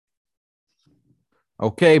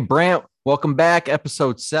Okay, Brant, welcome back.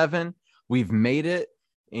 Episode 7. We've made it,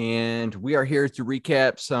 and we are here to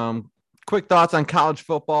recap some quick thoughts on college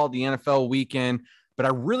football, the NFL weekend. But I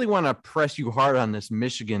really want to press you hard on this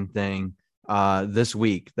Michigan thing this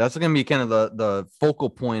week. That's going to be kind of the focal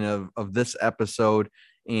point of this episode.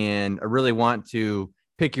 And I really want to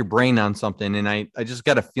pick your brain on something. And I just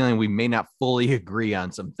got a feeling we may not fully agree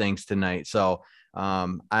on some things tonight. So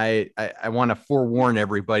I want to forewarn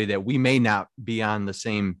everybody that we may not be on the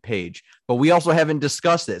same page, but we also haven't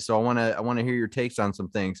discussed it. So I want to hear your takes on some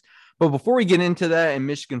things. But before we get into that in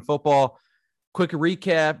Michigan football, quick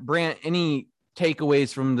recap, Brant, any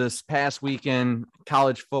takeaways from this past weekend,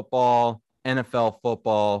 college football, NFL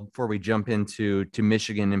football, before we jump into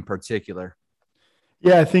Michigan in particular?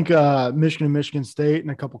 Yeah, I think Michigan and Michigan State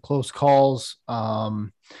and a couple close calls,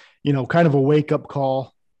 kind of a wake-up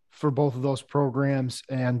call for both of those programs.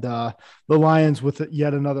 And the Lions with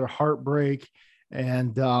yet another heartbreak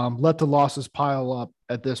and let the losses pile up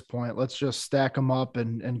at this point. Let's just stack them up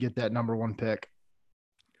and get that number one pick.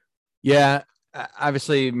 Yeah,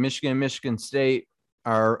 obviously Michigan and Michigan State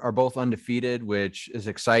are both undefeated, which is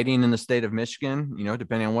exciting in the state of Michigan. You know,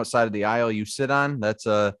 depending on what side of the aisle you sit on, that's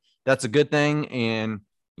a good thing. And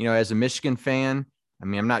you know, as a Michigan fan, I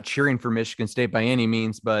mean, I'm not cheering for Michigan State by any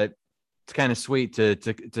means, but it's kind of sweet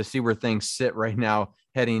to see where things sit right now,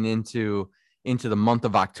 heading into the month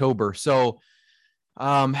of October. So,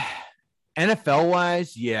 NFL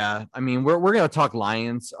wise, yeah, I mean, we're going to talk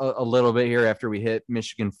Lions a little bit here after we hit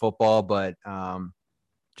Michigan football, but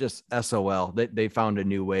just SOL, they found a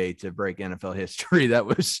new way to break NFL history. That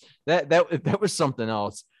was something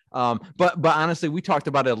else. But honestly, we talked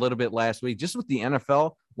about it a little bit last week, just with the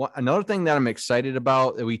NFL. Another thing that I'm excited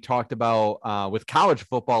about that we talked about with college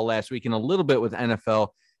football last week and a little bit with NFL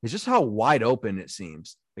is just how wide open it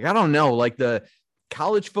seems. Like, I don't know, like the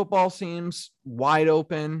college football seems wide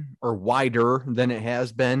open or wider than it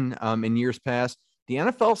has been in years past. The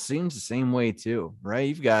NFL seems the same way too, right?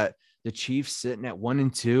 You've got the Chiefs sitting at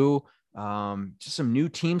 1-2. Just some new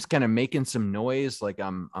teams kind of making some noise. Like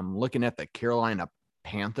I'm looking at the Carolina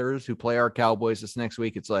Panthers who play our Cowboys this next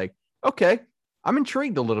week. It's like, okay, I'm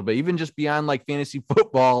intrigued a little bit, even just beyond like fantasy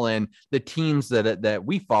football and the teams that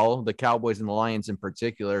we follow, the Cowboys and the Lions in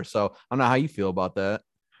particular. So I don't know how you feel about that.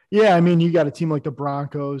 Yeah, I mean, you got a team like the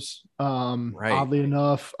Broncos. Right. Oddly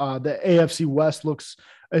enough, the AFC West looks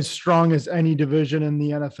as strong as any division in the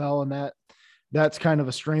NFL, and that's kind of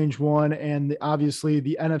a strange one. And obviously,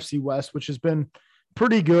 the NFC West, which has been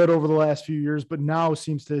pretty good over the last few years, but now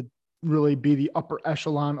seems to really be the upper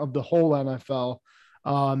echelon of the whole NFL.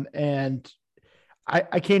 And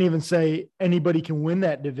I can't even say anybody can win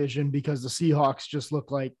that division because the Seahawks just look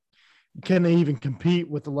like, can they even compete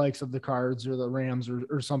with the likes of the Cards or the Rams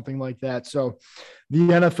or something like that? So the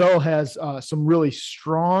NFL has some really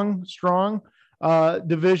strong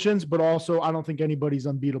divisions, but also I don't think anybody's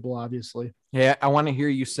unbeatable, obviously. Yeah, I want to hear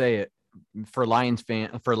you say it for Lions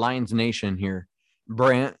Nation here.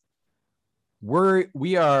 Brant,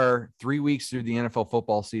 we are 3 weeks through the NFL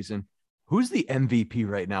football season. Who's the MVP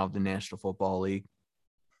right now of the National Football League?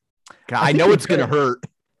 I know it's going to hurt.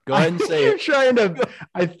 Go ahead and say it.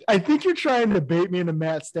 I think you're trying to bait me into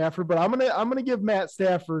Matt Stafford, but I'm gonna give Matt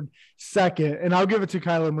Stafford second, and I'll give it to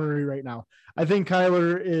Kyler Murray right now. I think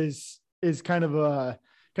Kyler is kind of a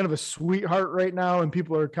sweetheart right now, and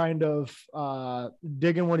people are kind of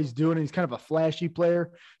digging what he's doing. He's kind of a flashy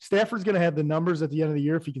player. Stafford's going to have the numbers at the end of the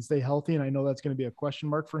year if he can stay healthy, and I know that's going to be a question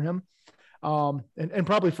mark for him, and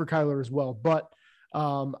probably for Kyler as well. But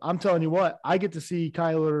I'm telling you what, I get to see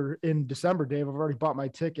Kyler in December, Dave. I've already bought my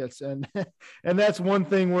tickets, and and that's one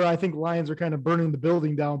thing where I think Lions are kind of burning the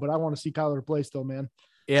building down, but I want to see Kyler play still, man.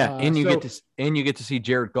 Yeah, and you get to see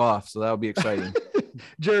Jared Goff, so that'll be exciting.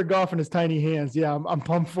 Jared Goff in his tiny hands. Yeah, I'm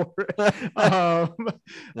pumped for it.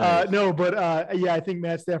 Nice. No, but yeah, I think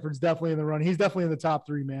Matt Stafford's definitely in the run. He's definitely in the top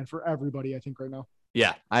 3, man, for everybody, I think, right now.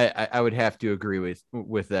 Yeah, I would have to agree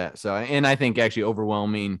with that. So, and I think actually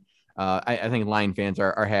overwhelming. I think Lion fans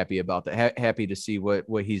are happy about that. Happy to see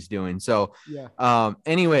what he's doing. So, yeah.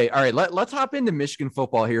 Anyway, all right, let's hop into Michigan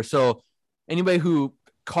football here. So, anybody who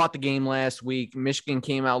caught the game last week, Michigan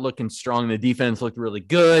came out looking strong. The defense looked really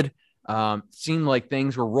good. Seemed like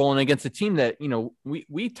things were rolling against a team that, you know,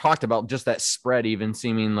 we talked about just that spread even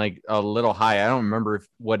seeming like a little high. I don't remember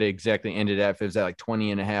what it exactly ended at, if it was at like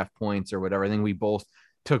 20.5 points or whatever. I think we both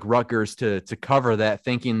took Rutgers to cover that,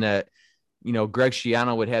 thinking that, you know, Greg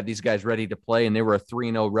Schiano would have these guys ready to play, and they were a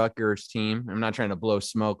 3-0 Rutgers team. I'm not trying to blow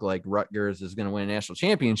smoke like Rutgers is going to win a national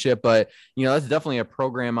championship, but, you know, that's definitely a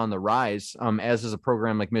program on the rise, as is a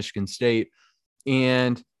program like Michigan State.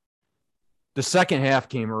 And the second half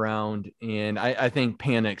came around, and I think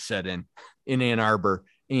panic set in Ann Arbor.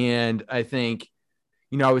 And I think,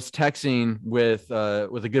 I was texting with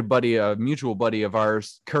a good buddy, a mutual buddy of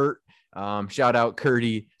ours, Kurt. Shout out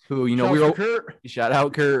Curdy, who, shout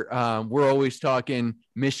out Kurt. We're always talking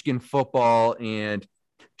Michigan football and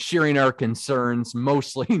sharing our concerns,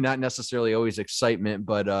 mostly, not necessarily always excitement,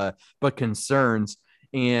 but concerns.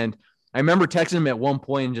 And I remember texting him at one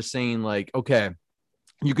point and just saying, like, okay,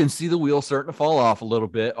 you can see the wheels starting to fall off a little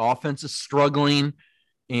bit. Offense is struggling.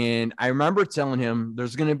 And I remember telling him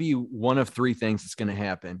there's going to be one of three things that's going to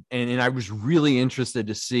happen. And I was really interested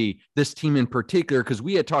to see this team in particular, because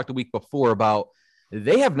we had talked the week before about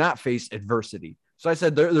they have not faced adversity. So I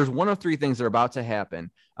said, there's one of three things that are about to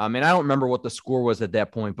happen. And I don't remember what the score was at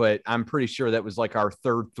that point, but I'm pretty sure that was like our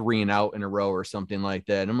third 3-and-out in a row or something like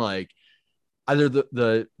that. And I'm like,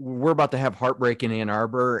 either we're about to have heartbreak in Ann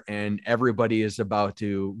Arbor, and everybody is about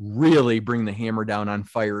to really bring the hammer down on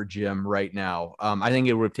Fire Jim right now. I think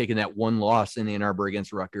it would have taken that one loss in Ann Arbor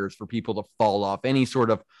against Rutgers for people to fall off any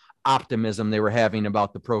sort of optimism they were having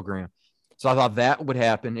about the program. So I thought that would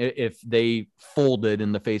happen if they folded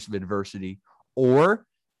in the face of adversity. Or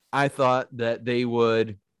I thought that they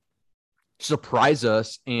would surprise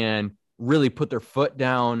us and really put their foot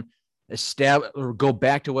down, establish or go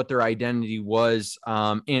back to what their identity was,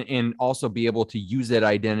 and also be able to use that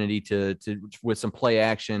identity to with some play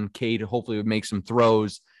action. Cade hopefully would make some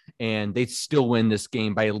throws, and they'd still win this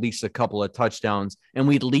game by at least a couple of touchdowns, and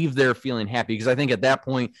we'd leave there feeling happy, because I think at that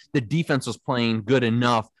point the defense was playing good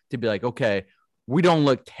enough to be like, okay, we don't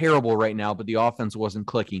look terrible right now, but the offense wasn't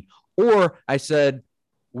clicking. Or I said,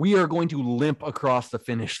 we are going to limp across the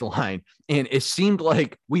finish line. And it seemed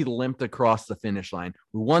like we limped across the finish line.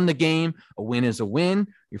 We won the game. A win is a win.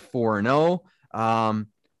 You're 4-0.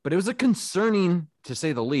 But it was a concerning, to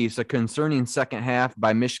say the least, a concerning second half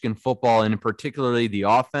by Michigan football, and particularly the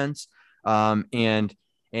offense. And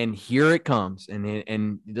here it comes.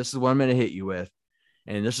 And this is what I'm going to hit you with.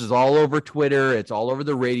 And this is all over Twitter. It's all over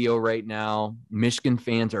the radio right now. Michigan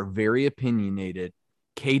fans are very opinionated.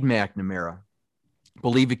 Cade McNamara,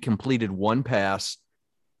 believe he completed one pass.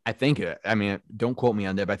 Don't quote me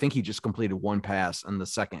on that, but I think he just completed one pass in the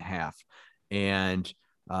second half, and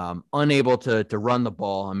unable to run the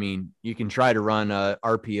ball. I mean, you can try to run a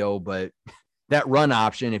RPO, but that run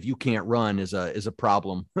option, if you can't run, is a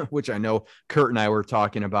problem, which I know Kurt and I were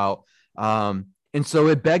talking about. And so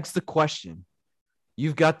it begs the question.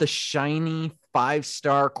 You've got the shiny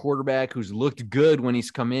 5-star quarterback who's looked good when he's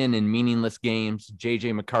come in meaningless games,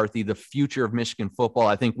 JJ McCarthy, the future of Michigan football.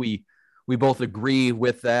 I think we both agree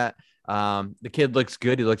with that. The kid looks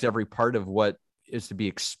good. He looks every part of what is to be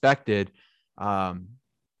expected.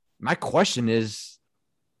 My question is,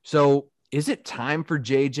 so is it time for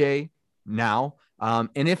JJ now? And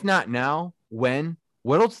if not now, when?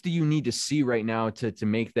 What else do you need to see right now to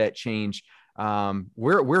make that change?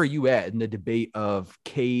 Where are you at in the debate of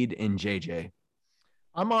Cade and JJ?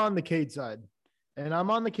 I'm on the Cade side, and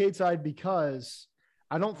I'm on the Cade side because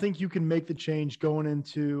I don't think you can make the change going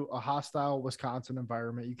into a hostile Wisconsin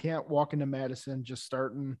environment. You can't walk into Madison just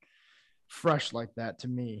starting fresh like that, to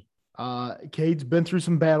me. Cade's been through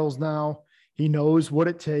some battles now. He knows what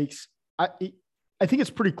it takes. I think it's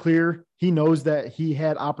pretty clear. He knows that he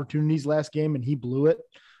had opportunities last game and he blew it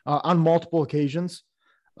on multiple occasions.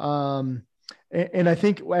 And I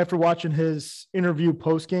think after watching his interview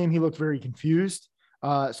post-game, he looked very confused.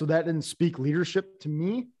 So that didn't speak leadership to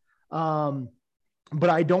me. But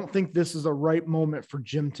I don't think this is a right moment for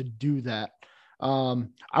Jim to do that.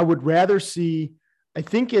 I would rather see, I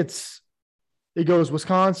think it goes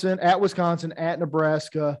Wisconsin, at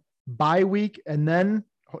Nebraska, bye week, and then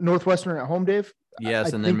Northwestern at home, Dave.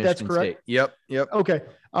 Yes. And then Michigan State. Yep. Okay.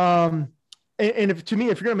 And if you're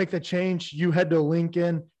going to make that change, you head to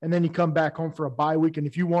Lincoln and then you come back home for a bye week. And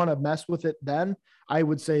if you want to mess with it, then I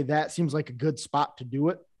would say that seems like a good spot to do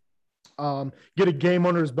it. Get a game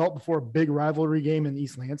under his belt before a big rivalry game in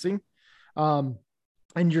East Lansing. And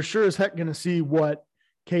you're sure as heck going to see what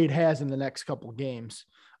Cade has in the next couple of games.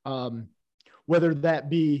 Whether that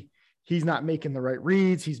be he's not making the right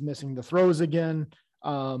reads, he's missing the throws again.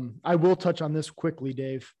 I will touch on this quickly,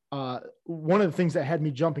 Dave. One of the things that had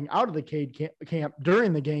me jumping out of the Cade camp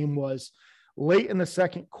during the game was late in the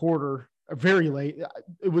second quarter, very late.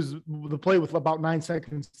 It was the play with about 9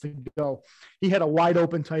 seconds to go. He had a wide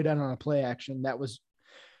open tight end on a play action. That was,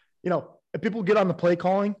 if people get on the play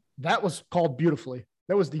calling, that was called beautifully.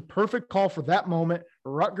 That was the perfect call for that moment.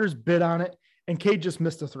 Rutgers bid on it, and Cade just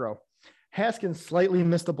missed a throw. Haskins slightly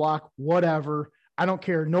missed a block, whatever. I don't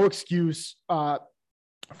care. No excuse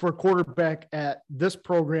for a quarterback at this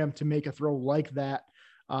program to make a throw like that.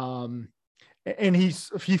 and he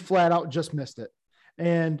flat out just missed it.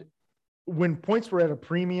 And when points were at a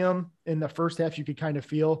premium in the first half, you could kind of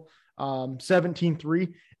feel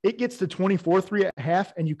 17-3. It gets to 24-3 at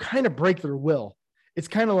half, and you kind of break their will. It's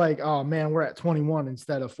kind of like, oh man, we're at 21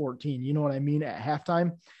 instead of 14. You know what I mean? At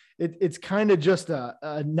halftime, it's kind of just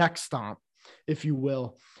a neck stomp, if you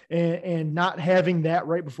will. And not having that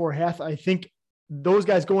right before half, I think those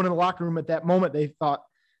guys going in the locker room at that moment, they thought,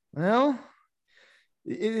 well,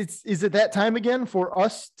 is it that time again for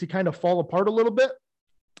us to kind of fall apart a little bit?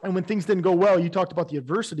 And when things didn't go well, you talked about the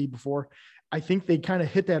adversity before. I think they kind of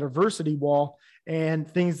hit that adversity wall, and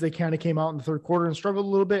they kind of came out in the third quarter and struggled a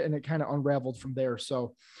little bit, and it kind of unraveled from there.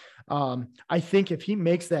 So I think if he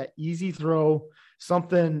makes that easy throw,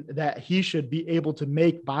 something that he should be able to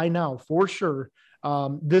make by now for sure,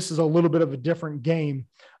 this is a little bit of a different game.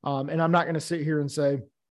 And I'm not going to sit here and say,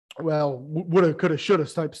 well, woulda, coulda, shoulda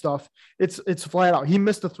type stuff. It's flat out. He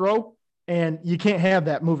missed a throw, and you can't have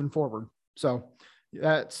that moving forward. So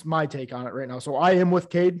that's my take on it right now. So I am with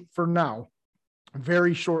Cade for now.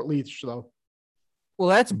 Very short leash, though. Well,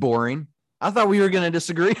 that's boring. I thought we were going to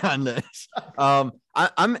disagree on this.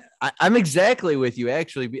 I'm exactly with you.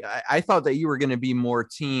 Actually, I thought that you were going to be more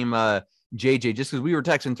team JJ, just because we were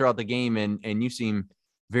texting throughout the game, and you seem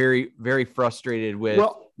very, very frustrated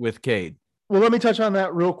with Cade. Well, let me touch on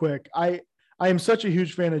that real quick. I am such a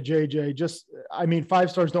huge fan of JJ.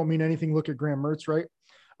 5 stars don't mean anything. Look at Graham Mertz, right?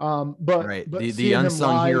 But the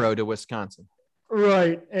unsung hero to Wisconsin.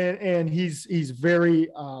 Right. And he's very,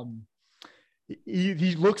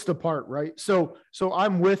 he looks the part, right? So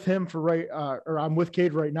I'm with him I'm with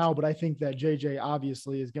Cade right now, but I think that JJ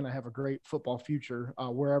obviously is going to have a great football future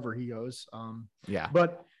wherever he goes.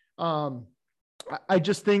 But I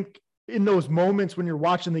just think in those moments when you're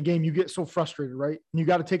watching the game, you get so frustrated, right? And you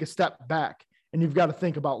got to take a step back, and you've got to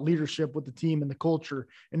think about leadership with the team and the culture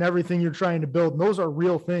and everything you're trying to build. And those are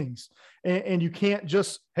real things. And you can't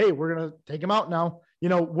just, hey, we're going to take him out now. You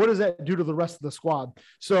know, what does that do to the rest of the squad?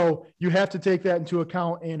 So you have to take that into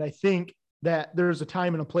account. And I think that there's a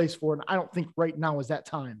time and a place for it. And I don't think right now is that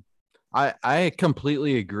time. I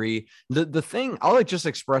completely agree. The thing, I'll just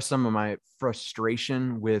express some of my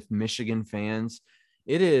frustration with Michigan fans.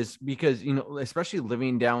 It is because, you know, especially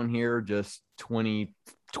living down here, just 20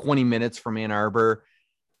 minutes from Ann Arbor,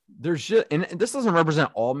 there's just, and this doesn't represent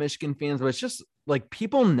all Michigan fans, but it's just like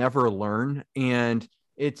people never learn. And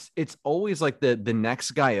it's always like the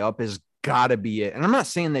next guy up has got to be it. And I'm not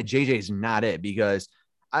saying that JJ is not it, because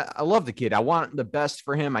I love the kid. I want the best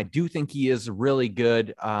for him. I do think he is really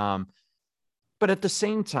good. But at the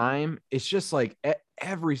same time, it's just like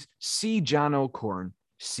see John O'Korn,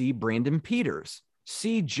 see Brandon Peters,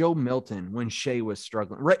 see Joe Milton when Shea was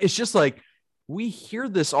struggling, right? It's just like, we hear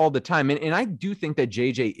this all the time. And I do think that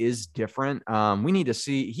JJ is different. We need to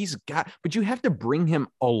see but you have to bring him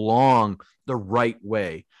along the right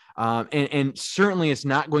way. And certainly it's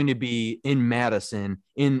not going to be in Madison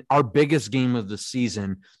in our biggest game of the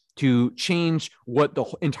season to change what the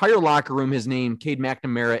entire locker room has named Cade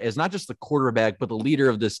McNamara as not just the quarterback, but the leader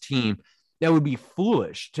of this team. That would be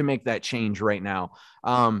foolish to make that change right now.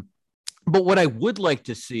 But what I would like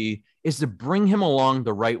to see is to bring him along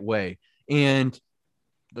the right way. And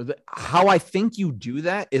how I think you do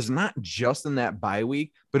that is not just in that bye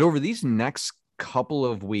week, but over these next couple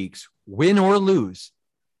of weeks, win or lose,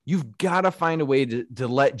 you've got to find a way to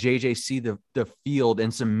let JJ see the field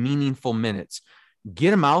in some meaningful minutes.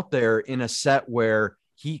 Get him out there in a set where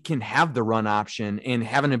he can have the run option and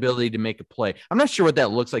have an ability to make a play. I'm not sure what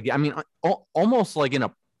that looks like. I mean, almost like I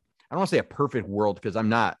don't want to say a perfect world, because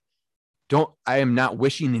I am not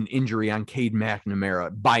wishing an injury on Cade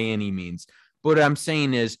McNamara by any means. But what I'm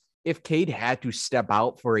saying is, if Cade had to step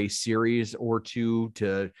out for a series or two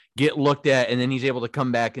to get looked at, and then he's able to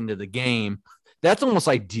come back into the game, that's almost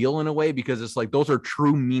ideal in a way, because it's like those are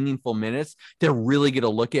true meaningful minutes to really get a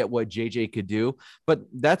look at what JJ could do. But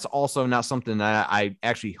that's also not something that I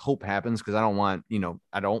actually hope happens, because I don't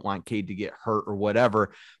want Cade to get hurt or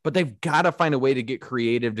whatever. But they've got to find a way to get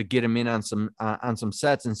creative to get him in on some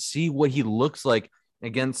sets and see what he looks like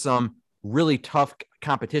against some really tough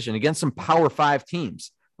competition, against some Power 5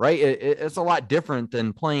 teams, right? It's a lot different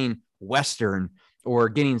than playing Western or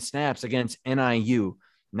getting snaps against NIU.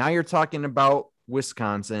 Now you're talking about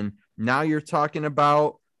Wisconsin. Now you're talking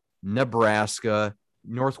about Nebraska,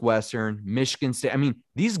 Northwestern, Michigan State. I mean,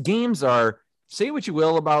 these games are, say what you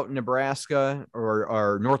will about Nebraska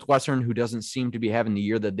or Northwestern, who doesn't seem to be having the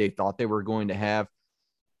year that they thought they were going to have.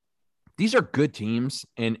 These are good teams,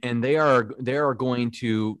 and they are going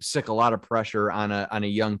to sick a lot of pressure on a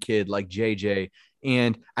young kid like JJ.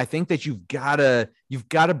 And I think that you've got to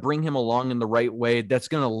bring him along in the right way. That's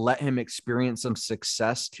going to let him experience some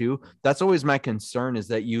success too. That's always my concern, is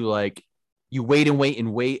that you wait and wait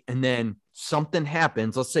and wait, and then something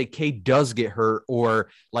happens. Let's say Cade does get hurt, or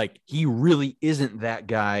like he really isn't that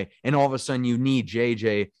guy, and all of a sudden you need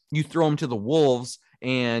JJ. You throw him to the Wolves,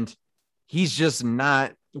 and he's just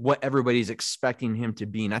not what everybody's expecting him to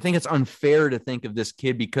be. And I think it's unfair to think of this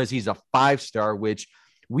kid because he's a 5-star, which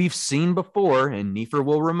we've seen before, and Niefer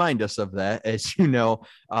will remind us of that, as you know.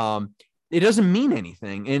 It doesn't mean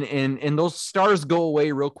anything, and those stars go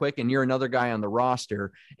away real quick, and you're another guy on the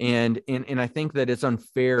roster. And I think that it's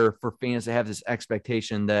unfair for fans to have this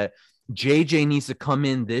expectation that JJ needs to come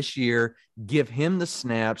in this year, give him the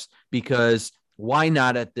snaps, because why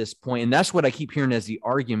not at this point? And that's what I keep hearing as the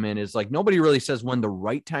argument, is like, nobody really says when the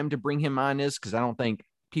right time to bring him on is, because I don't think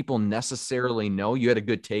people necessarily know. You had a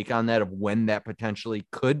good take on that, of when that potentially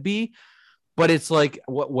could be. But it's like,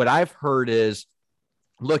 what I've heard is,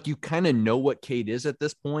 look, you kind of know what Cade is at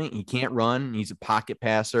this point. He can't run. He's a pocket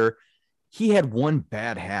passer. He had one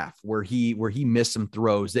bad half where he missed some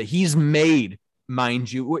throws that he's made,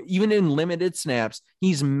 mind you, even in limited snaps,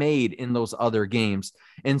 he's made in those other games.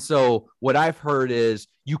 And so what I've heard is,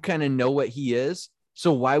 you kind of know what he is.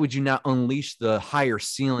 So why would you not unleash the higher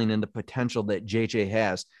ceiling and the potential that JJ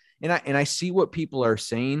has? And I see what people are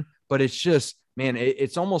saying, but it's just, man,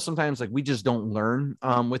 it's almost sometimes like we just don't learn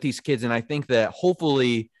with these kids. And I think that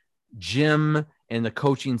hopefully Jim and the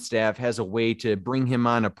coaching staff has a way to bring him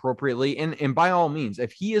on appropriately. And by all means,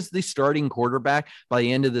 if he is the starting quarterback by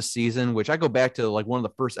the end of the season, which I go back to like one of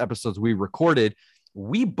the first episodes we recorded,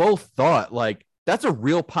 we both thought like, that's a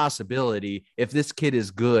real possibility. If this kid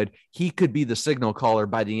is good, he could be the signal caller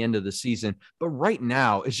by the end of the season. But right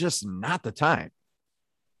now, it's just not the time.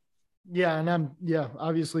 Yeah. And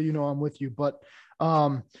obviously, I'm with you, but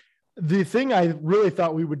the thing I really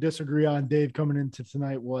thought we would disagree on, Dave, coming into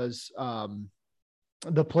tonight was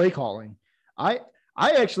the play calling. I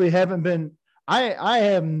actually haven't been, I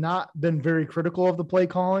have not been very critical of the play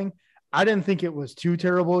calling. I didn't think it was too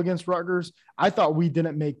terrible against Rutgers. I thought we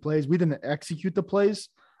didn't make plays. We didn't execute the plays.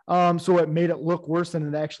 So it made it look worse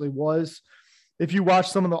than it actually was. If you watch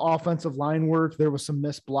some of the offensive line work, there was some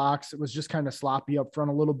missed blocks. It was just kind of sloppy up front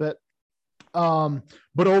a little bit.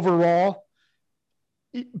 But overall,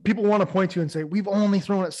 people want to point to and say, we've only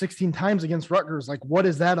thrown it 16 times against Rutgers. Like, what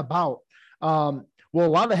is that about? Well, a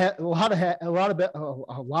lot of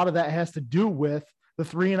that has to do with the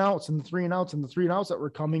 3-and-outs and the 3-and-outs and the 3-and-outs that were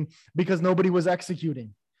coming, because nobody was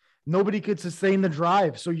executing. Nobody could sustain the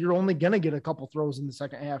drive. So you're only going to get a couple throws in the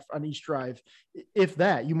second half on each drive. If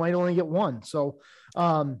that, you might only get one. So,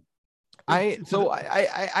 I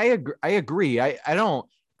agree.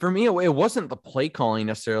 For me, it wasn't the play calling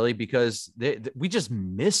necessarily, because we just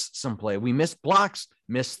missed some play. We missed blocks,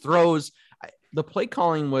 missed throws. The play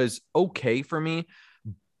calling was okay for me,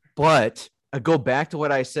 but I go back to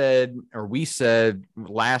what I said, or we said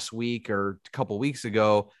last week or a couple weeks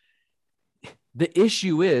ago. The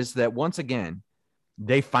issue is that, once again,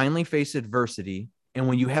 they finally face adversity. And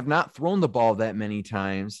when you have not thrown the ball that many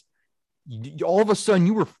times, all of a sudden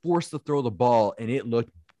you were forced to throw the ball, and it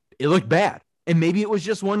looked bad. And maybe it was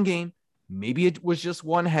just one game. Maybe it was just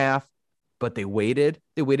one half, but they waited.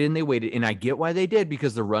 And I get why they did,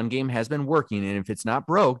 because the run game has been working. And if it's not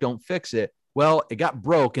broke, don't fix it. Well, it got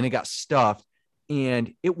broke and it got stuffed,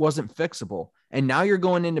 and it wasn't fixable. And now you're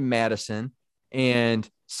going into Madison, and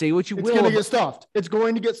say what you will. It's going to get stuffed. It's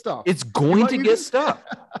going to get stuffed. It's going to get stuffed.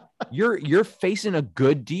 You're facing a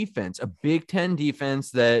good defense, a Big Ten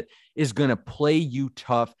defense that is going to play you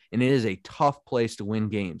tough. And it is a tough place to win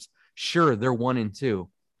games. Sure, they're 1-2.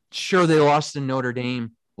 Sure, they lost to Notre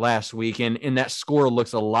Dame last week. And that score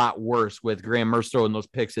looks a lot worse with Graham Mertz throwing those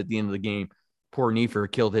picks at the end of the game. Poor Niefer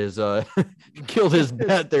killed his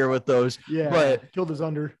bet there with those. Yeah, but killed his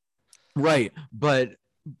under. Right. But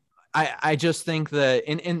I just think that,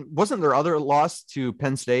 and wasn't there other loss to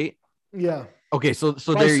Penn State? Yeah. Okay. So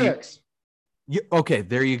by there okay,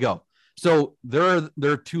 there you go. So there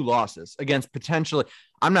are 2 losses against potentially.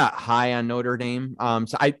 I'm not high on Notre Dame.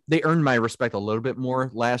 So they earned my respect a little bit more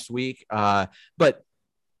last week. But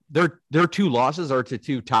their 2 losses are to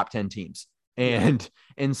 2 top 10 teams. And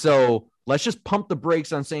so let's just pump the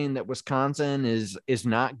brakes on saying that Wisconsin is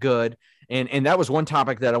not good. And that was one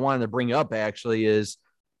topic that I wanted to bring up, actually, is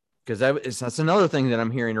because that's another thing that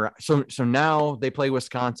I'm hearing. So now they play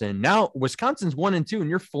Wisconsin. Now Wisconsin's 1-2 and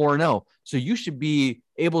you're 4-0. So you should be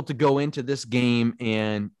able to go into this game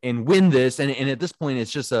and win this. And at this point,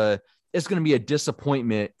 it's going to be a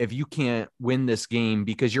disappointment if you can't win this game,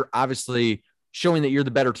 because you're obviously showing that you're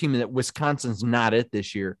the better team and that Wisconsin's not it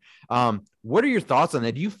this year. What are your thoughts on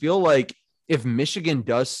that? Do you feel like if Michigan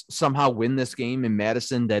does somehow win this game in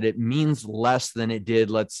Madison, that it means less than it did,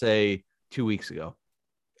 let's say, 2 weeks ago?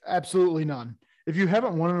 Absolutely none. If you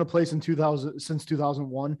haven't won in a place in 2000 since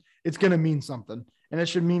 2001, it's going to mean something, and it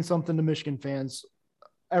should mean something to Michigan fans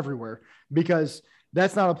everywhere, because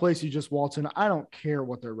that's not a place you just waltz in. I don't care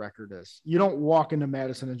what their record is. You don't walk into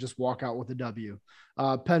Madison and just walk out with a W.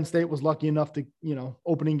 Penn State was lucky enough to,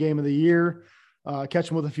 opening game of the year, catch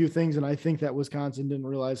them with a few things. And I think that Wisconsin didn't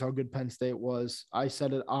realize how good Penn State was. I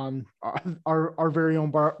said it on our very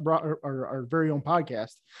own our very own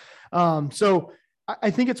podcast. So I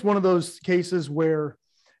think it's one of those cases where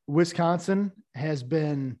Wisconsin has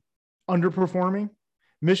been underperforming.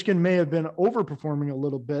 Michigan may have been overperforming a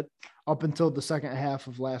little bit up until the second half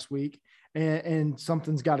of last week, and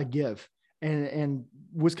something's got to give. And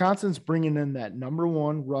Wisconsin's bringing in that number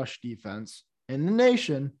one rush defense in the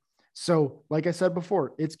nation. So, like I said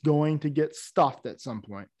before, it's going to get stuffed at some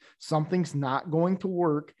point. Something's not going to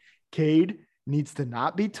work. Cade needs to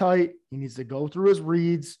not be tight. He needs to go through his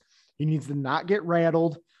reads. He needs to not get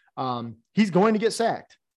rattled. He's going to get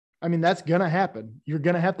sacked. I mean, that's going to happen. You're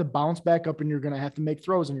going to have to bounce back up, and you're going to have to make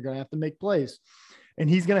throws, and you're going to have to make plays. And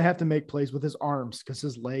he's going to have to make plays with his arms because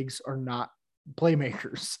his legs are not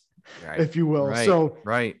playmakers, right, if you will. Right, so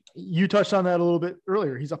right. You touched on that a little bit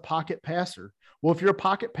earlier. He's a pocket passer. Well, if you're a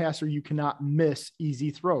pocket passer, you cannot miss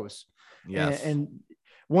easy throws. Yes. And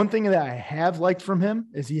one thing that I have liked from him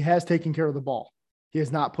is he has taken care of the ball. He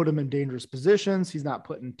has not put him in dangerous positions. He's not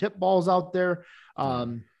putting tip balls out there.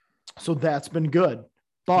 So that's been good.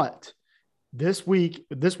 But this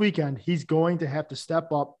weekend, he's going to have to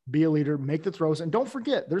step up, be a leader, make the throws. And don't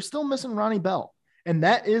forget, they're still missing Ronnie Bell. And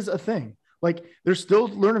that is a thing. Like, they're still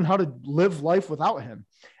learning how to live life without him.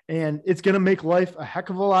 And it's going to make life a heck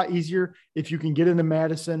of a lot easier if you can get into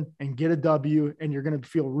Madison and get a W, and you're going to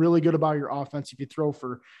feel really good about your offense if you throw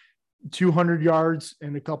for 200 yards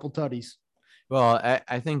and a couple tutties. Well,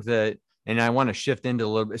 I think that, and I want to shift into a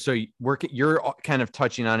little bit. So you're kind of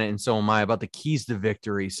touching on it, and so am I, about the keys to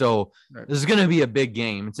victory. So right. This is going to be a big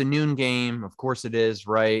game. It's a noon game. Of course it is,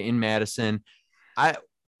 right, in Madison.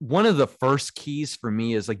 One of the first keys for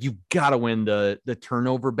me is, like, you got to win the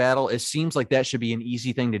turnover battle. It seems like that should be an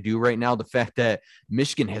easy thing to do right now. The fact that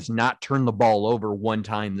Michigan has not turned the ball over one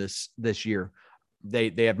time this year.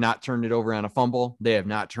 They have not turned it over on a fumble. They have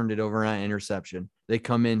not turned it over on an interception. They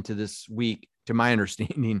come into this week, to my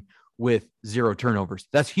understanding, with 0 turnovers.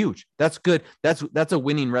 That's huge. That's good. That's a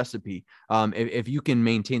winning recipe. If you can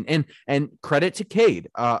maintain, and credit to Cade,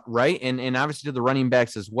 right. And obviously to the running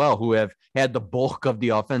backs as well, who have had the bulk of the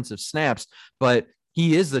offensive snaps, but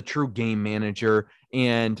he is the true game manager.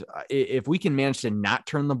 And if we can manage to not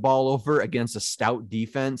turn the ball over against a stout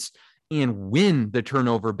defense and win the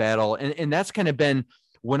turnover battle. And that's kind of been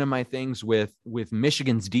one of my things with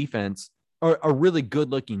Michigan's defense, a really good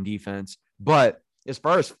looking defense, but as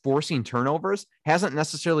far as forcing turnovers, hasn't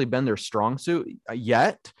necessarily been their strong suit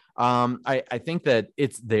yet. I think that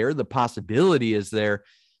it's there. The possibility is there,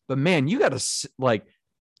 but man, you got to, like,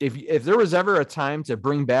 if there was ever a time to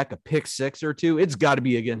bring back a pick 6 or 2, it's got to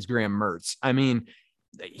be against Graham Mertz. I mean,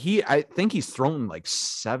 I think he's thrown like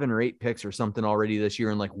 7 or 8 picks or something already this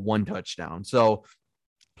year and like 1 touchdown. So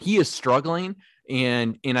he is struggling,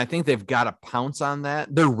 and I think they've got to pounce on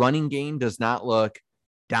that. Their running game does not look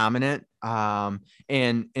dominant.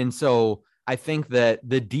 And so I think that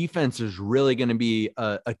the defense is really going to be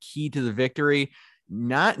a key to the victory,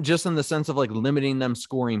 not just in the sense of like limiting them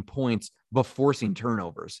scoring points, but forcing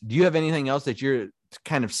turnovers. Do you have anything else that you're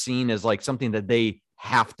kind of seeing as like something that they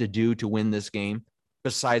have to do to win this game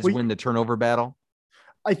besides win the turnover battle?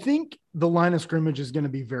 I think the line of scrimmage is going to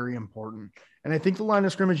be very important. And I think the line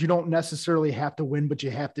of scrimmage, you don't necessarily have to win, but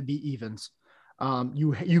you have to be evens.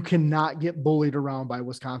 You cannot get bullied around by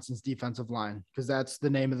Wisconsin's defensive line, because that's the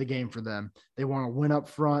name of the game for them. They want to win up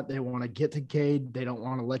front. They want to get to Cade. They don't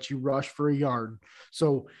want to let you rush for a yard.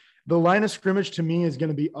 So the line of scrimmage to me is going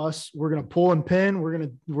to be us. We're going to pull and pin. We're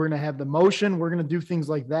going to have the motion. We're going to do things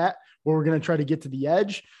like that, where we're going to try to get to the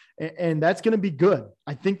edge. And that's going to be good.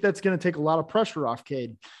 I think that's going to take a lot of pressure off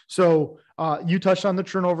Cade. So you touched on the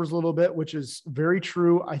turnovers a little bit, which is very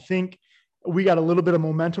true. I think we got a little bit of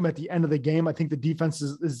momentum at the end of the game. I think the defense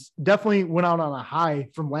is definitely went out on a high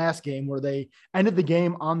from last game, where they ended the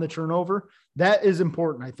game on the turnover. That is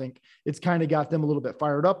important. I think it's kind of got them a little bit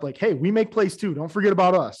fired up. Like, hey, we make plays too. Don't forget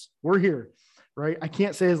about us. We're here, right? I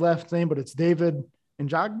can't say his last name, but it's David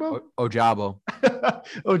Ojabo. Ojabo.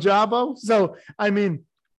 Ojabo. So, I mean,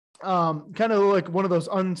 kind of like one of those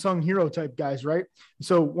unsung hero type guys, right?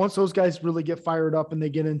 So once those guys really get fired up and they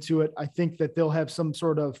get into it, I think that they'll have some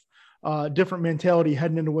sort of different mentality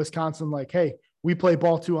heading into Wisconsin. Like, hey, we play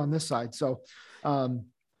ball too on this side. So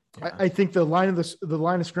I think the line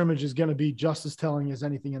of scrimmage is going to be just as telling as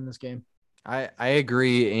anything in this game. I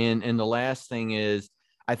agree. And the last thing is,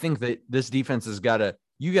 I think that this defense has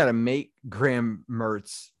you got to make Graham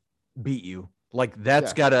Mertz beat you. Like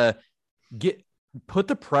that's got to put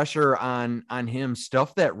the pressure on him,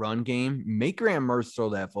 stuff that run game, make Graham Mertz throw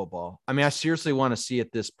that football. I mean, I seriously want to see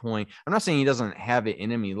at this point. I'm not saying he doesn't have it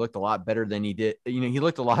in him. He looked a lot better than he did. He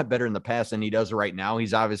looked a lot better in the past than he does right now.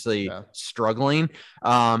 He's obviously struggling.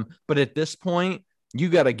 But at this point, you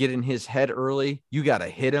got to get in his head early. You got to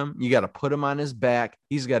hit him. You got to put him on his back.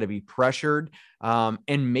 He's got to be pressured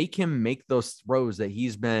and make him make those throws that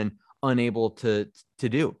he's been unable to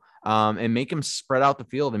do. And make him spread out the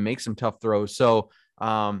field and make some tough throws. So,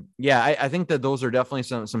 I think that those are definitely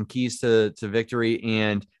some keys to victory.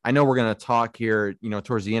 And I know we're going to talk here,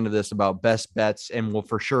 towards the end of this about best bets, and we'll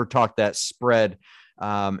for sure talk that spread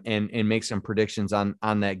and make some predictions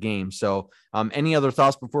on that game. So, any other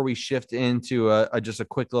thoughts before we shift into just a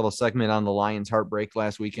quick little segment on the Lions heartbreak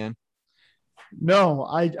last weekend? No,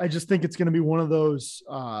 I just think it's going to be one of those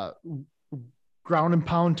ground and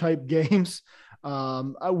pound type games. We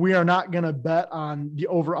are not going to bet on the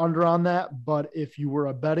over under on that, but if you were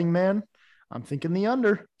a betting man, I'm thinking the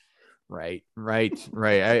under. Right.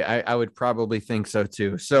 I would probably think so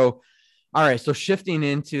too. So, all right. So shifting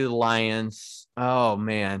into the Lions. Oh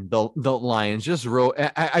man, the Lions just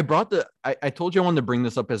I told you I wanted to bring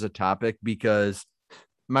this up as a topic because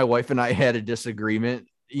my wife and I had a disagreement,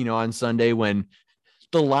 on Sunday when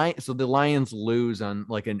the Lions lose on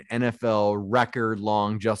like an NFL record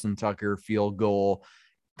long Justin Tucker field goal,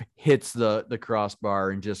 hits the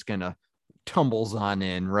crossbar and just kind of tumbles on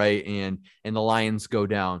in, right? And the Lions go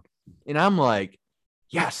down. And I'm like,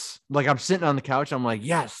 yes. Like I'm sitting on the couch, I'm like,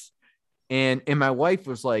 yes. And my wife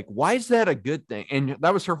was like, why is that a good thing? And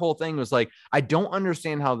that was her whole thing, was like, I don't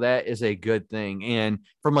understand how that is a good thing. And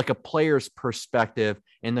from like a player's perspective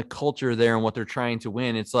and the culture there and what they're trying to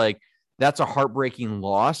win, it's like, that's a heartbreaking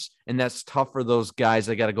loss. And that's tough for those guys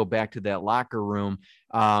that got to go back to that locker room.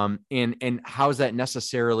 And how is that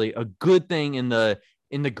necessarily a good thing in the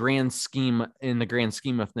grand scheme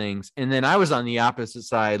of things? And then I was on the opposite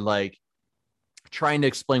side, like trying to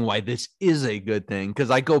explain why this is a good thing.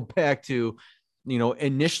 Cause I go back to,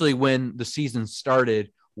 initially when the season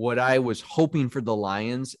started, what I was hoping for the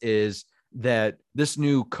Lions is that this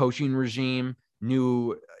new coaching regime,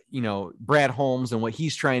 Brad Holmes and what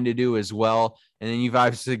he's trying to do as well. And then you've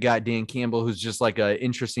obviously got Dan Campbell, who's just like an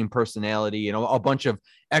interesting personality, a bunch of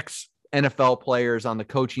ex NFL players on the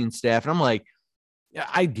coaching staff. And I'm like,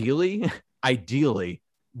 ideally,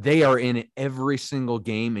 they are in every single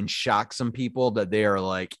game and shock some people that they are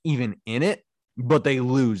like even in it, but they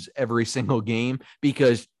lose every single game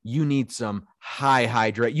because you need some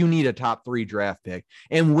high draft. You need a top 3 draft pick,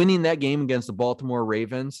 and winning that game against the Baltimore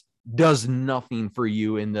Ravens does nothing for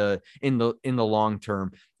you in the long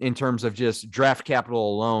term in terms of just draft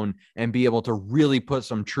capital alone, and be able to really put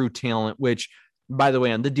some true talent, which, by the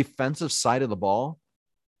way, on the defensive side of the ball,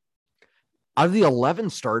 out of the 11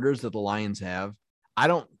 starters that the Lions have,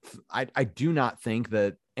 I do not think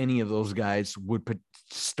that any of those guys would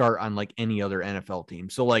start on like any other NFL team.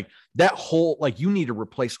 So like that whole, like you need to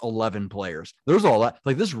replace 11 players. There's all that,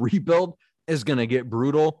 like this rebuild is going to get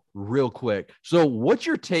brutal real quick. So what's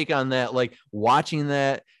your take on that? Like watching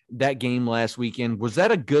that game last weekend, was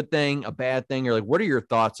that a good thing, a bad thing? Or like, what are your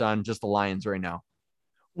thoughts on just the Lions right now?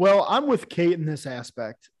 Well, I'm with Kate in this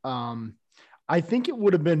aspect. I think it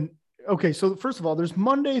would have been okay. So first of all, there's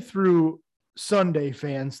Monday through Sunday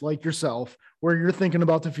fans like yourself, where you're thinking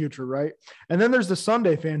about the future, right? And then there's the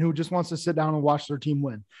Sunday fan who just wants to sit down and watch their team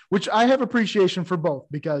win, which I have appreciation for both,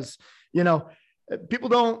 because, people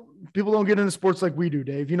don't get into sports like we do,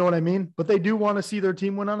 Dave. You know what I mean? But they do want to see their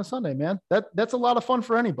team win on a Sunday, man. That's a lot of fun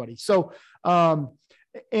for anybody. So, and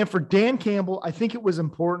for Dan Campbell, I think it was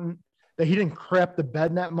important that he didn't crap the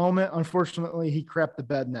bed in that moment. Unfortunately, he crapped the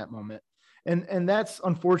bed in that moment. And that's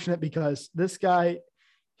unfortunate because this guy,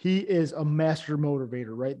 he is a master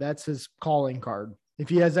motivator, right? That's his calling card. If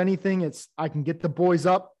he has anything, it's I can get the boys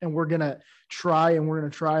up and we're going to try and we're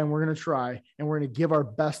going to try and we're going to try and we're going to give our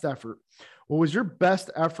best effort. What was your best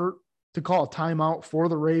effort to call a timeout for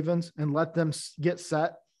the Ravens and let them get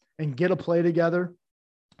set and get a play together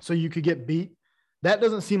so you could get beat? That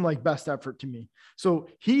doesn't seem like best effort to me. So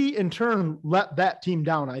he in turn let that team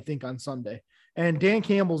down, I think, on Sunday. And Dan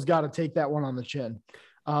Campbell's got to take that one on the chin.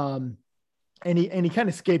 And he kind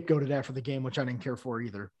of scapegoated after the game, which I didn't care for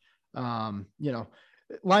either. You know,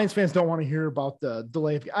 Lions fans don't want to hear about the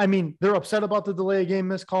delay. I mean, they're upset about the delay of game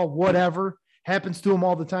missed call, whatever happens to them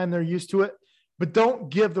all the time. They're used to it, but don't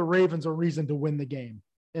give the Ravens a reason to win the game,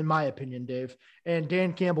 in my opinion, Dave. And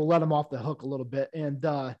Dan Campbell let him off the hook a little bit. And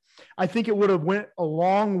I think it would have went a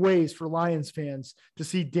long ways for Lions fans to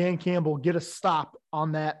see Dan Campbell get a stop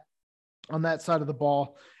on that side of the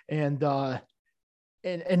ball and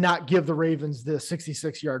not give the Ravens the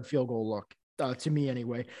 66-yard field goal look. To me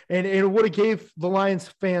anyway. And it would have gave the Lions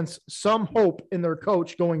fans some hope in their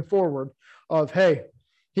coach going forward of, hey,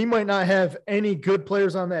 he might not have any good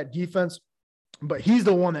players on that defense, but he's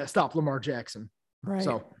the one that stopped Lamar Jackson. Right.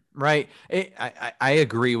 So, right. I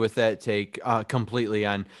agree with that take completely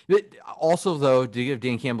on. Also, though, to give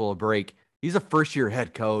Dan Campbell a break, he's a first-year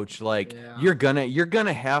head coach. Like, you're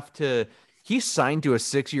gonna have to. He's signed to a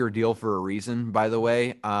 6-year deal for a reason, by the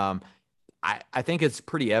way. I think it's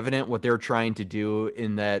pretty evident what they're trying to do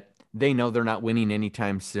in that they know they're not winning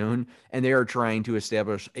anytime soon, and they are trying to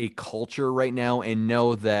establish a culture right now and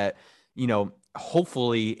know that, you know,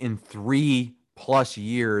 hopefully in 3+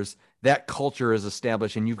 years, that culture is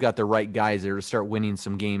established and you've got the right guys there to start winning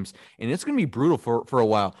some games. And it's going to be brutal for a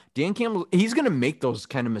while. Dan Campbell, he's going to make those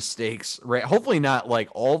kind of mistakes, right? Hopefully not like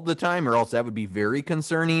all the time, or else that would be very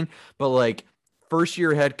concerning. But like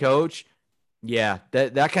first-year head coach, yeah,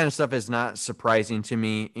 that kind of stuff is not surprising to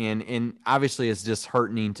me, and obviously it's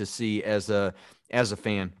disheartening to see as a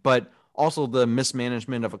fan. But also the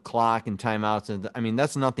mismanagement of a clock and timeouts, and I mean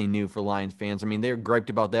that's nothing new for Lions fans. I mean they're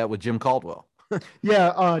griped about that with Jim Caldwell.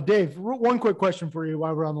 Yeah, Dave. One quick question for you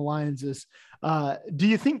while we're on the Lions is, do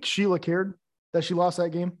you think Sheila cared that she lost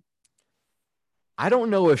that game? I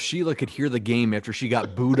don't know if Sheila could hear the game after she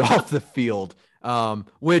got booed off the field.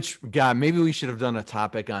 Which God, maybe we should have done a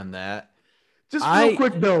topic on that. Just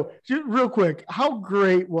real quick. How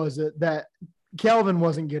great was it that Calvin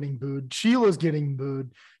wasn't getting booed? Sheila's getting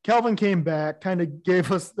booed. Calvin came back, kind of gave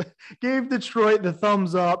Detroit the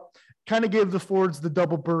thumbs up, kind of gave the Fords the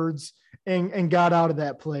double birds and got out of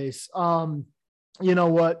that place. You know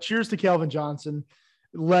what? Cheers to Calvin Johnson,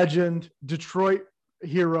 legend, Detroit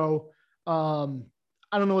hero. I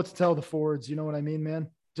don't know what to tell the Fords. You know what I mean, man?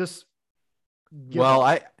 Just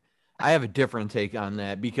I have a different take on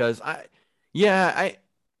that because I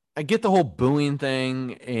get the whole booing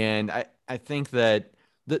thing, and I think that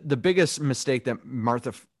the biggest mistake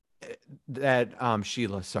that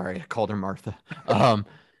Sheila, sorry, I called her Martha,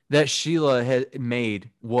 that Sheila had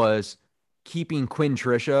made was keeping Quinn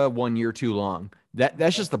Trisha 1 year too long.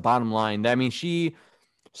 That's just the bottom line. I mean,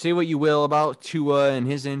 say what you will about Tua and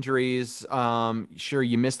his injuries. Sure,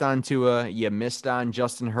 you missed on Tua, you missed on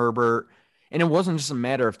Justin Herbert. And it wasn't just a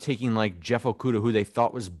matter of taking like Jeff Okudah, who they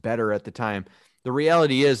thought was better at the time. The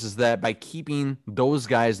reality is that by keeping those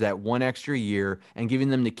guys that 1 extra year and giving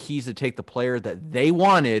them the keys to take the player that they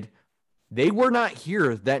wanted, they were not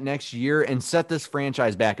here that next year and set this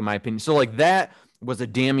franchise back, in my opinion. So like that was a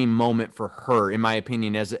damning moment for her, in my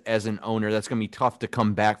opinion, as an owner. That's going to be tough to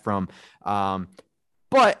come back from.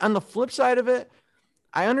 But on the flip side of it,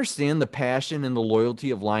 I understand the passion and the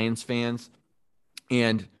loyalty of Lions fans.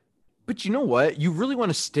 But you know what? You really want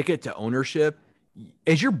to stick it to ownership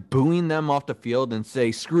as you're booing them off the field and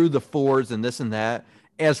say, screw the Fords and this and that,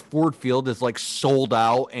 as Ford Field is like sold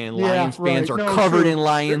out and Lions fans are covered in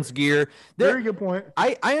Lions gear. Very good point.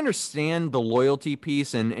 I understand the loyalty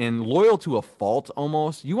piece and loyal to a fault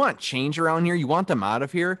almost. You want change around here. You want them out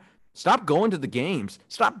of here. Stop going to the games.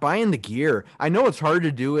 Stop buying the gear. I know it's hard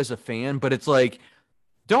to do as a fan, but it's like,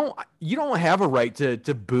 you don't have a right to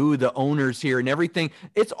boo the owners here and everything.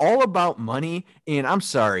 It's all about money. And I'm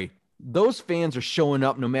sorry, those fans are showing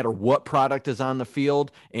up no matter what product is on the field.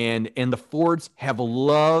 And the Fords have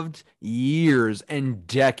loved years and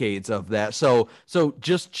decades of that. So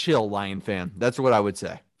just chill, Lion fan. That's what I would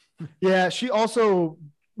say. Yeah. She also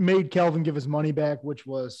made Calvin give his money back, which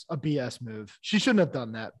was a BS move. She shouldn't have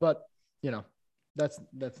done that, but you know, that's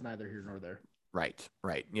neither here nor there. Right.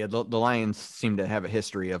 Yeah, the Lions seem to have a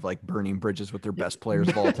history of like burning bridges with their best players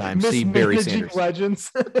of all time. See Barry Sanders. Legends.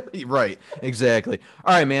 Right. Exactly.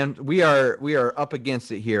 All right, man. We are up against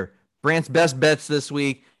it here. Brant's best bets this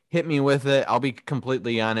week. Hit me with it. I'll be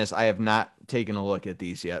completely honest. I have not taken a look at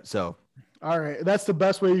these yet. So. All right. That's the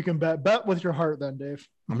best way you can bet. Bet with your heart then, Dave.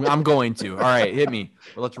 I'm going to. All right. Hit me.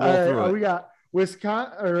 Well, let's roll through it. We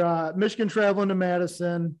got Michigan traveling to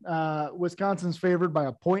Madison. Wisconsin's favored by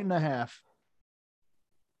 1.5.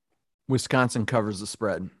 Wisconsin covers the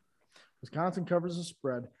spread.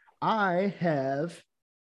 I have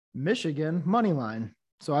Michigan money line.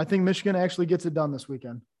 So I think Michigan actually gets it done this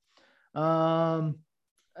weekend. MSU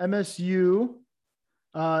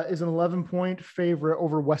is an 11-point favorite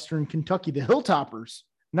over Western Kentucky, the Hilltoppers.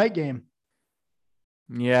 Night game.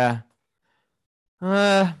 Yeah.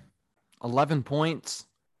 11 points.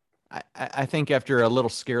 I think after a little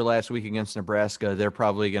scare last week against Nebraska, they're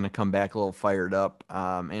probably going to come back a little fired up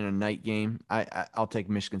in a night game. I'll take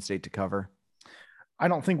Michigan State to cover. I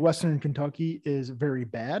don't think Western Kentucky is very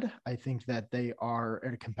bad. I think that they are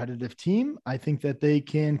a competitive team. I think that they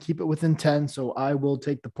can keep it within 10. So I will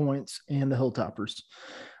take the points and the Hilltoppers.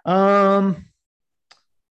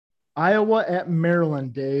 Iowa at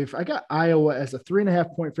Maryland, Dave. I got Iowa as a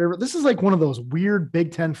 3.5-point favorite. This is like one of those weird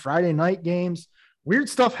Big Ten Friday night games. Weird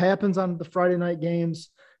stuff happens on the Friday night games.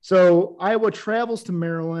 So Iowa travels to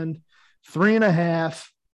Maryland, 3.5.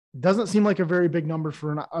 Doesn't seem like a very big number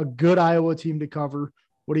for a good Iowa team to cover.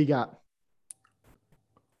 What do you got?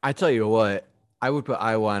 I tell you what, I would put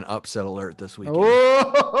Iowa on upset alert this weekend.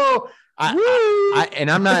 Oh,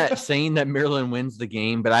 and I'm not saying that Maryland wins the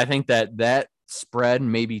game, but I think that spread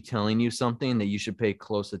may be telling you something that you should pay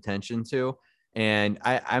close attention to. And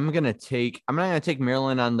I'm not going to take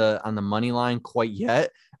Maryland on the money line quite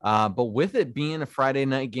yet. But with it being a Friday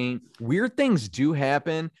night game, weird things do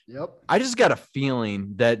happen. Yep. I just got a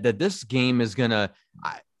feeling that this game is going to,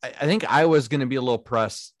 I think Iowa's going to be a little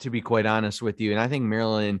pressed, to be quite honest with you. And I think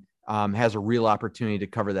Maryland has a real opportunity to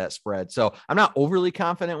cover that spread. So I'm not overly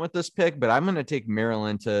confident with this pick, but I'm going to take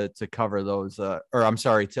Maryland to cover those, with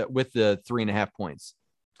the 3.5 points.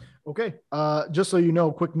 Okay. Just so you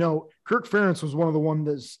know, quick note, Kirk Ferentz was one of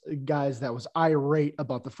the guys that was irate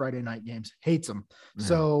about the Friday night games, hates them. Mm-hmm.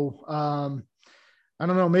 So I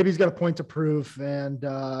don't know, maybe he's got a point to prove, and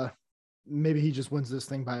maybe he just wins this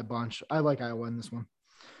thing by a bunch. I like Iowa in this one.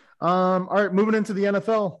 All right, moving into the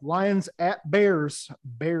NFL, Lions at Bears.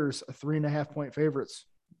 Bears 3.5-point favorites.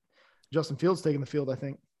 Justin Fields taking the field, I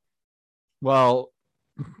think. Well,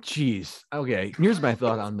 geez. Okay, here's my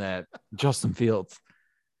thought on that. Justin Fields.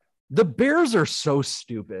 The Bears are so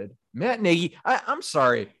stupid. Matt Nagy, I'm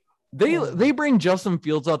sorry. They bring Justin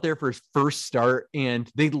Fields out there for his first start, and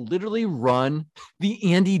they literally run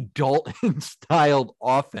the Andy Dalton styled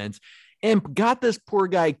offense and got this poor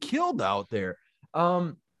guy killed out there.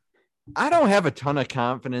 I don't have a ton of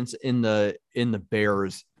confidence in the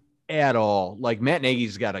Bears at all. Like, Matt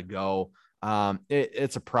Nagy's got to go.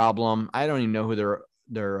 It's a problem. I don't even know who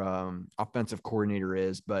their offensive coordinator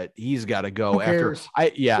is, but he's got to go. They're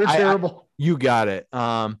terrible. You got it.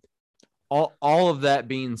 All of that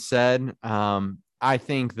being said, I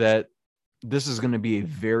think that this is going to be a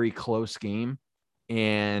very close game,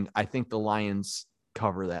 and I think the Lions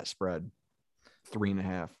cover that spread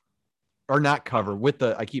 3.5, or not cover with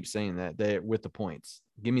the. I keep saying that with the points.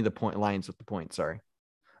 Give me the point Lions with the points. Sorry.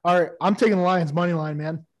 All right, I'm taking the Lions money line,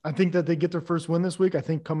 man. I think that they get their first win this week. I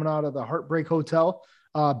think coming out of the Heartbreak Hotel.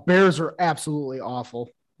 Bears are absolutely awful.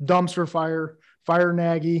 Dumpster fire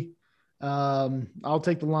Nagy. I'll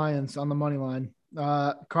take the Lions on the money line.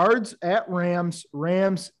 Cards at Rams.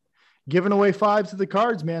 Rams giving away 5 to the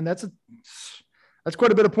Cards, man. That's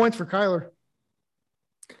quite a bit of points for Kyler.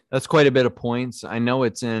 That's quite a bit of points. I know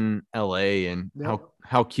it's in LA, and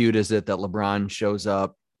how cute is it that LeBron shows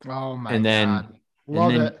up? Oh my God.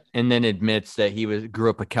 Love it. And then admits that he grew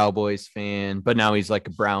up a Cowboys fan, but now he's like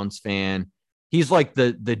a Browns fan. He's like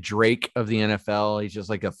the Drake of the NFL. He's just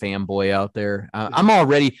like a fanboy out there. I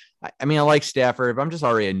like Stafford, but I'm just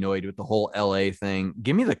already annoyed with the whole LA thing.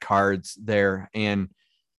 Give me the Cards there. And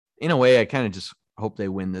in a way, I kind of just hope they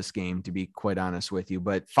win this game, to be quite honest with you.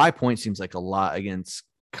 But 5 points seems like a lot against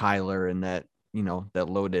Kyler and that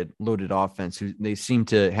loaded offense. They seem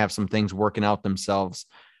to have some things working out themselves.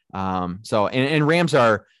 And Rams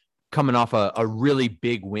are coming off a really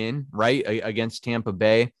big win, right, against Tampa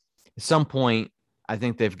Bay. At some point, I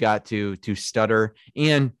think they've got to stutter.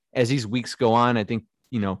 And as these weeks go on, I think,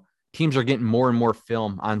 teams are getting more and more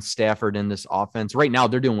film on Stafford in this offense. Right now,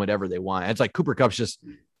 they're doing whatever they want. It's like Cooper Kupp's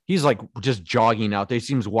he's just jogging out there. He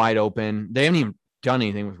seems wide open. They haven't even done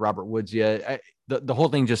anything with Robert Woods yet. The whole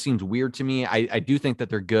thing just seems weird to me. I do think that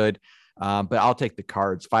they're good, but I'll take the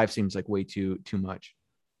Cards. 5 seems like way too much.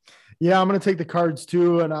 Yeah, I'm going to take the Cards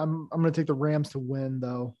too, and I'm going to take the Rams to win,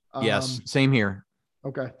 though. Yes, same here.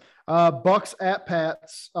 Okay. Bucks at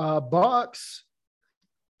Pats. Bucks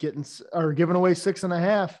giving away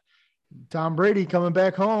 6.5. Tom Brady coming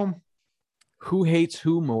back home. Who hates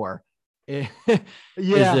who more?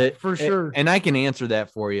 For sure. And I can answer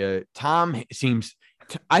that for you.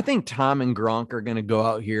 I think Tom and Gronk are going to go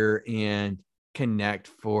out here and connect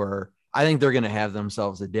I think they're going to have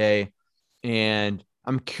themselves a day. And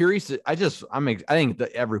I'm curious. I think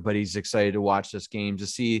that everybody's excited to watch this game to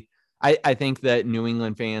see. I think that New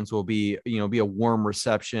England fans will be a warm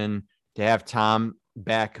reception to have Tom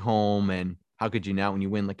back home, and how could you not when you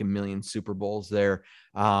win like a million Super Bowls there?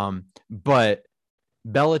 But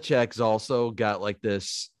Belichick's also got like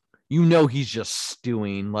this, he's just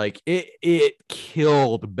stewing. Like it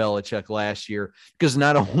killed Belichick last year because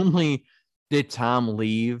not only did Tom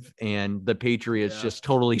leave and the Patriots just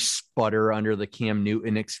totally sputter under the Cam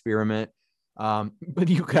Newton experiment, but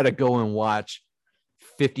you got to go and watch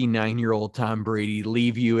 59-year-old Tom Brady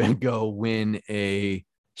leave you and go win a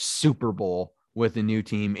Super Bowl with a new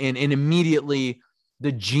team. And immediately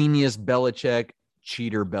the genius Belichick,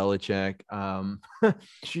 cheater Belichick,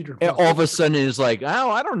 Cheater. all of a sudden is like, oh,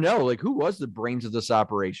 I don't know. Like, who was the brains of this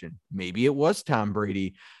operation? Maybe it was Tom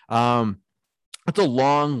Brady. It's a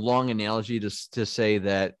long analogy to say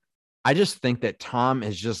that I just think that Tom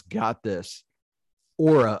has just got this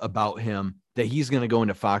aura about him that he's going to go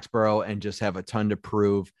into Foxborough and just have a ton to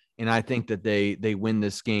prove. And I think that they win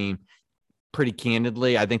this game pretty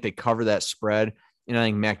candidly. I think they cover that spread, and I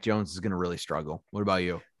think Mac Jones is going to really struggle. What about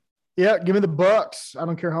you? Yeah, give me the Bucks. I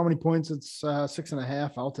don't care how many points. It's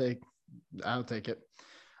 6.5. I'll take it.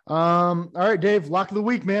 All right, Dave, lock of the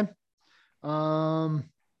week, man.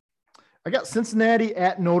 I got Cincinnati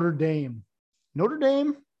at Notre Dame. Notre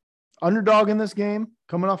Dame, underdog in this game,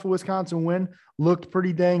 coming off a Wisconsin win, looked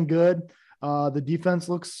pretty dang good. The defense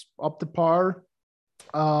looks up to par.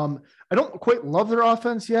 I don't quite love their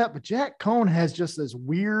offense yet, but Jack Cohn has just this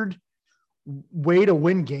weird way to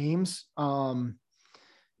win games.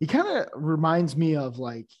 He kind of reminds me of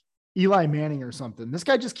like Eli Manning or something. This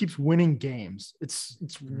guy just keeps winning games. It's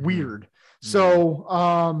weird.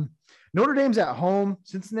 So Notre Dame's at home.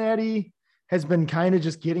 Cincinnati has been kind of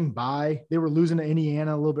just getting by. They were losing to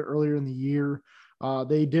Indiana a little bit earlier in the year.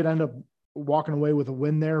 They did end up walking away with a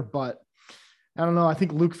win there, but I don't know. I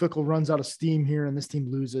think Luke Fickell runs out of steam here and this team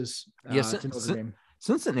loses. To Notre Dame.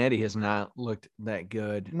 Cincinnati has not looked that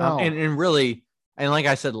good. No. And really, and like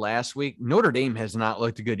I said last week, Notre Dame has not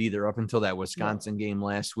looked good either up until that Wisconsin game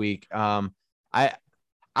last week.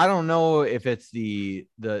 I don't know if it's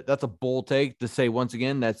that's a bold take to say once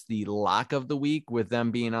again that's the lock of the week with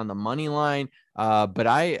them being on the money line. But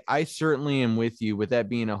I certainly am with you with that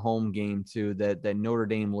being a home game too. That Notre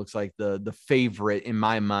Dame looks like the favorite in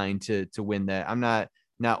my mind to win that. I'm not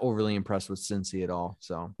overly impressed with Cincy at all.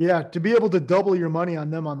 So yeah, to be able to double your money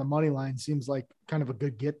on them on the money line seems like kind of a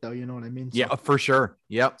good get though. You know what I mean? So, yeah, for sure.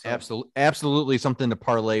 Yep. So. Absolutely something to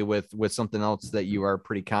parlay with something else that you are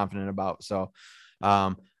pretty confident about. So,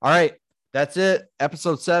 all right, that's it.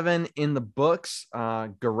 Episode 7 in the books,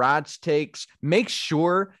 Garage Takes. Make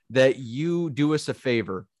sure that you do us a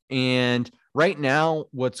favor. And right now,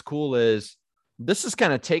 what's cool is this is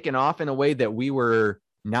kind of taken off in a way that we were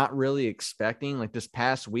not really expecting. Like this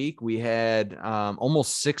past week, we had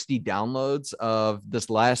almost 60 downloads of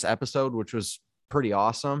this last episode, which was pretty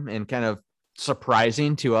awesome and kind of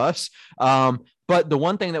surprising to us. But the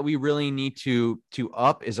one thing that we really need to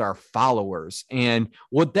up is our followers. And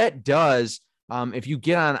what that does, if you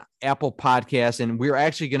get on Apple Podcasts, and we're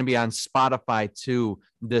actually going to be on Spotify too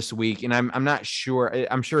this week. And I'm not sure,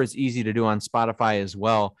 I'm sure it's easy to do on Spotify as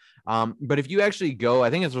well. But if you actually go, I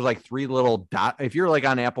think there's like 3 little dots. If you're like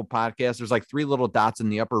on Apple Podcasts, there's like 3 little dots in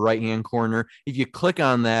the upper right-hand corner. If you click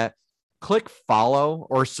on that, click follow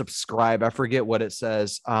or subscribe. I forget what it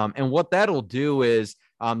says. And what that'll do is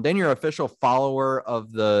then you're official follower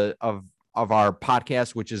of our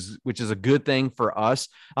podcast, which is a good thing for us.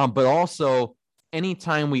 But also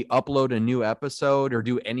anytime we upload a new episode or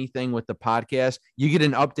do anything with the podcast, you get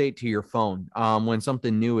an update to your phone when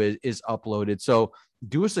something new is uploaded. So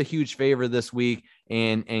do us a huge favor this week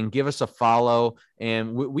and give us a follow.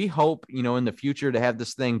 And we hope, in the future to have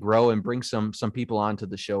this thing grow and bring some people onto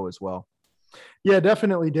the show as well. Yeah,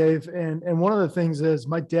 definitely, Dave. And one of the things is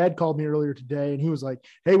my dad called me earlier today and he was like,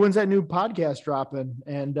 hey, when's that new podcast dropping?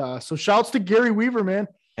 And so shouts to Gary Weaver, man.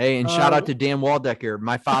 Hey, and shout out to Dan Waldecker,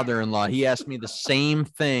 my father-in-law. He asked me the same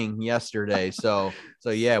thing yesterday. So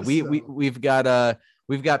yeah, we've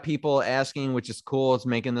got people asking, which is cool. It's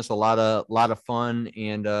making this a lot of fun.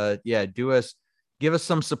 And yeah, give us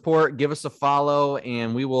some support, give us a follow,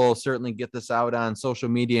 and we will certainly get this out on social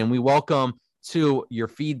media. And we welcome to your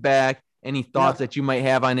feedback, any thoughts that you might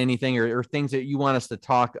have on anything or things that you want us to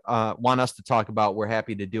talk about. We're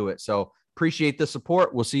happy to do it. So appreciate the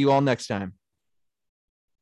support. We'll see you all next time.